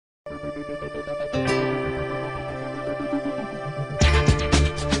It's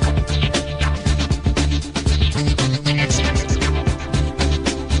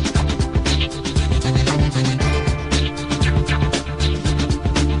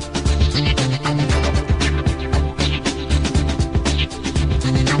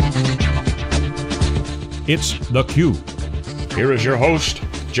theCUBE. Here is your host,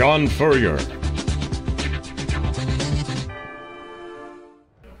 John Furrier.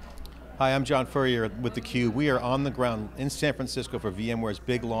 Hi, I'm John Furrier with theCUBE. We are on the ground in San Francisco for VMware's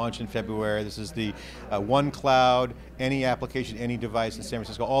big launch in February. This is the one cloud, any application, any device in San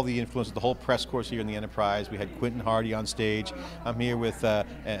Francisco, all the influences, the whole press course here in the enterprise. We had Quentin Hardy on stage. I'm here with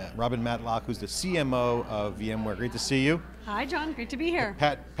Robin Matlock, who's the CMO of VMware. Great to see you. Hi John, great to be here.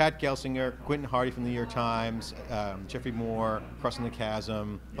 Pat Gelsinger, Quentin Hardy from the New York Times, Jeffrey Moore, Crossing the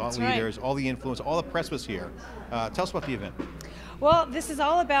Chasm, thought leaders, all the influence, all the press was here. Tell us about the event. Well, this is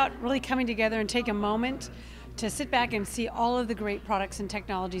all about really coming together and take a moment to sit back and see all of the great products and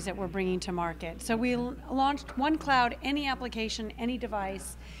technologies that we're bringing to market. So we launched one cloud, any application, any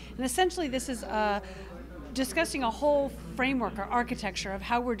device, and essentially this is discussing a whole framework or architecture of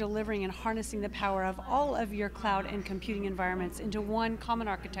how we're delivering and harnessing the power of all of your cloud and computing environments into one common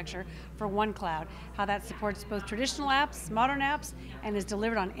architecture for one cloud. How that supports both traditional apps, modern apps, and is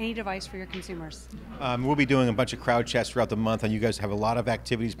delivered on any device for your consumers. We'll be doing a bunch of crowd chats throughout the month, and you guys have a lot of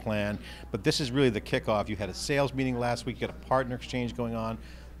activities planned, but this is really the kickoff. You had a sales meeting last week, you got a partner exchange going on,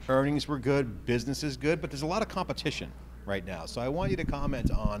 earnings were good, business is good, but there's a lot of competition right now. So I want you to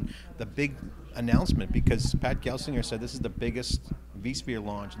comment on the big announcement, because Pat Gelsinger said this is the biggest vSphere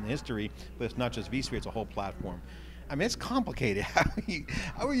launch in history, but it's not just vSphere, it's a whole platform. I mean, it's complicated.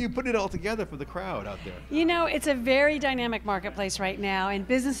 How are you putting it all together for the crowd out there? You know, it's a very dynamic marketplace right now, and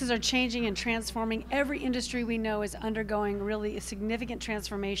businesses are changing and transforming. Every industry we know is undergoing really significant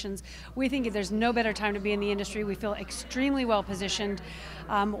transformations. We think there's no better time to be in the industry. We feel extremely well positioned.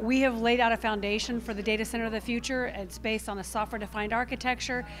 We have laid out a foundation for the data center of the future. It's based on a software-defined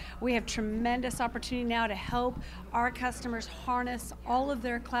architecture. We have tremendous opportunity now to help our customers harness all of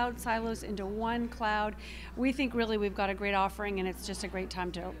their cloud silos into one cloud. We think really we've got a great offering, and it's just a great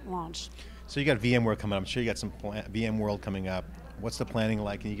time to launch. So you got VMware coming up. I'm sure you got some VMworld coming up. What's the planning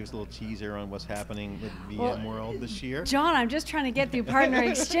like? Can you give us a little teaser on what's happening with VMworld this year? John, I'm just trying to get through Partner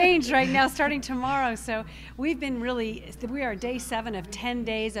Exchange right now, starting tomorrow. So we are day 7 of 10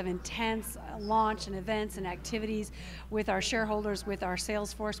 days of intense launch and events and activities with our shareholders, with our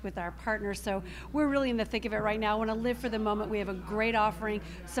sales force, with our partners. So we're really in the thick of it right now. I want to live for the moment. We have a great offering,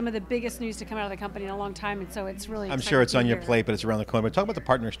 some of the biggest news to come out of the company in a long time, and so it's really I'm sure it's on your plate, but it's around the corner. But talk about the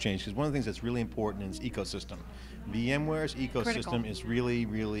Partner Exchange, because one of the things that's really important is ecosystem. VMware's ecosystem is really,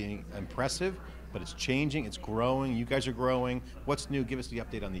 really impressive, but it's changing, it's growing, you guys are growing. What's new? Give us the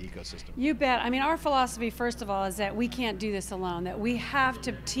update on the ecosystem. You bet. I mean, our philosophy, first of all, is that we can't do this alone, that we have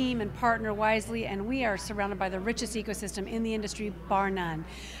to team and partner wisely, and we are surrounded by the richest ecosystem in the industry, bar none.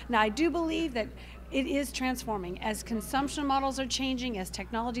 Now, I do believe that it is transforming. As consumption models are changing, as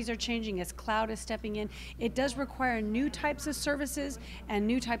technologies are changing, as cloud is stepping in, it does require new types of services and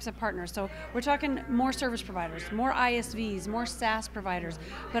new types of partners. So we're talking more service providers, more ISVs, more SaaS providers,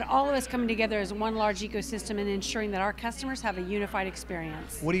 but all of us coming together as one large ecosystem and ensuring that our customers have a unified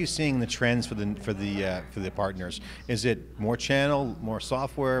experience. What are you seeing the trends for the partners? Is it more channel, more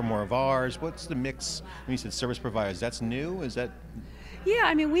software, more of ours? What's the mix? When you said service providers, that's new? Is that? Yeah,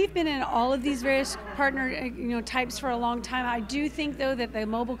 I mean, we've been in all of these various partner types for a long time. I do think, though, that the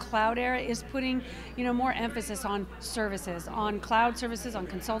mobile cloud era is putting more emphasis on services, on cloud services, on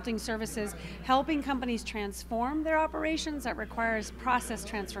consulting services, helping companies transform their operations. That requires process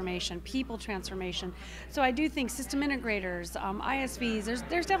transformation, people transformation. So I do think system integrators, ISVs,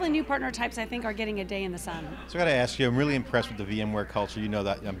 there's definitely new partner types I think are getting a day in the sun. So I got to ask you, I'm really impressed with the VMware culture. You know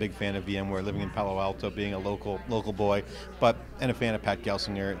that I'm a big fan of VMware, living in Palo Alto, being a local boy, and a fan of Pat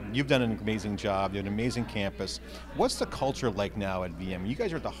Gelsinger. You've done an amazing job. You have an amazing campus. What's the culture like now at VM? You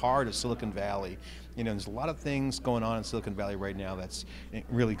guys are at the heart of Silicon Valley. There's a lot of things going on in Silicon Valley right now that's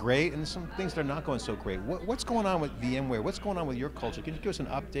really great, and some things that are not going so great. What's going on with VMware? What's going on with your culture? Can you give us an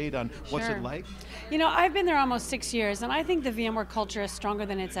update on what's it like? I've been there almost 6 years, and I think the VMware culture is stronger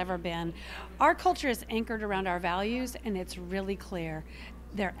than it's ever been. Our culture is anchored around our values, and it's really clear.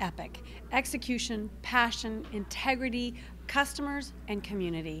 They're epic. Execution, passion, integrity, customers, and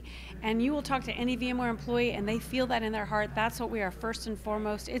community. And you will talk to any VMware employee and they feel that in their heart. That's what we are first and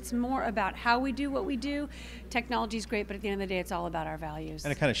foremost. It's more about how we do what we do. Technology is great, but at the end of the day, it's all about our values.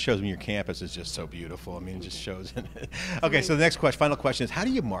 And it kind of shows when your campus is just so beautiful. I mean, it just shows. Okay, so the next question, final question is, how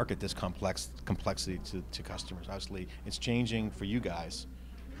do you market this complexity to customers? Obviously, it's changing for you guys.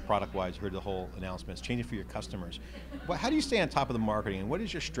 product-wise, heard the whole announcement. It's changing for your customers. How do you stay on top of the marketing, and what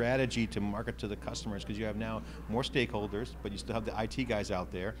is your strategy to market to the customers? Because you have now more stakeholders, but you still have the IT guys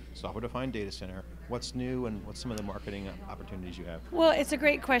out there, software-defined data center. What's new, and what's some of the marketing opportunities you have? Well, it's a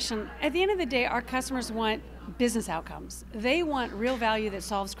great question. At the end of the day, our customers want business outcomes. They want real value that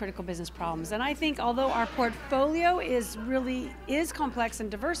solves critical business problems. And I think although our portfolio is complex and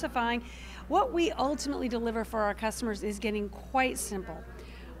diversifying, what we ultimately deliver for our customers is getting quite simple.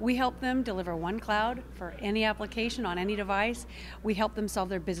 We help them deliver one cloud for any application on any device. We help them solve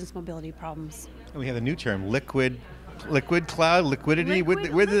their business mobility problems. And we have a new term, liquid cloud, liquidity.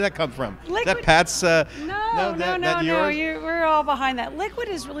 Where did that come from? Liquid. Is that Pat's? No, yours? we're all behind that. Liquid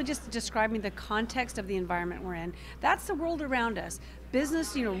is really just describing the context of the environment we're in. That's the world around us.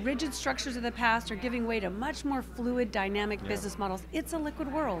 Business, rigid structures of the past are giving way to much more fluid, dynamic business models. It's a liquid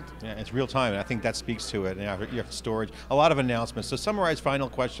world. Yeah, it's real time, and I think that speaks to it. And you have storage, a lot of announcements. So summarize, final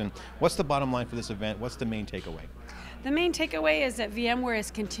question, what's the bottom line for this event? What's the main takeaway? The main takeaway is that VMware is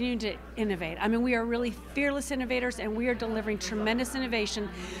continuing to innovate. I mean, we are really fearless innovators, and we are delivering tremendous innovation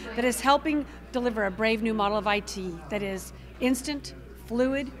that is helping deliver a brave new model of IT that is instant,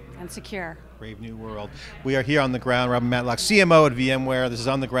 fluid, and secure. Brave new world. We are here on the ground. Robin Matlock, CMO at VMware. This is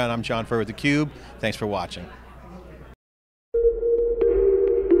On the Ground. I'm John Furrier with theCUBE. Thanks for watching.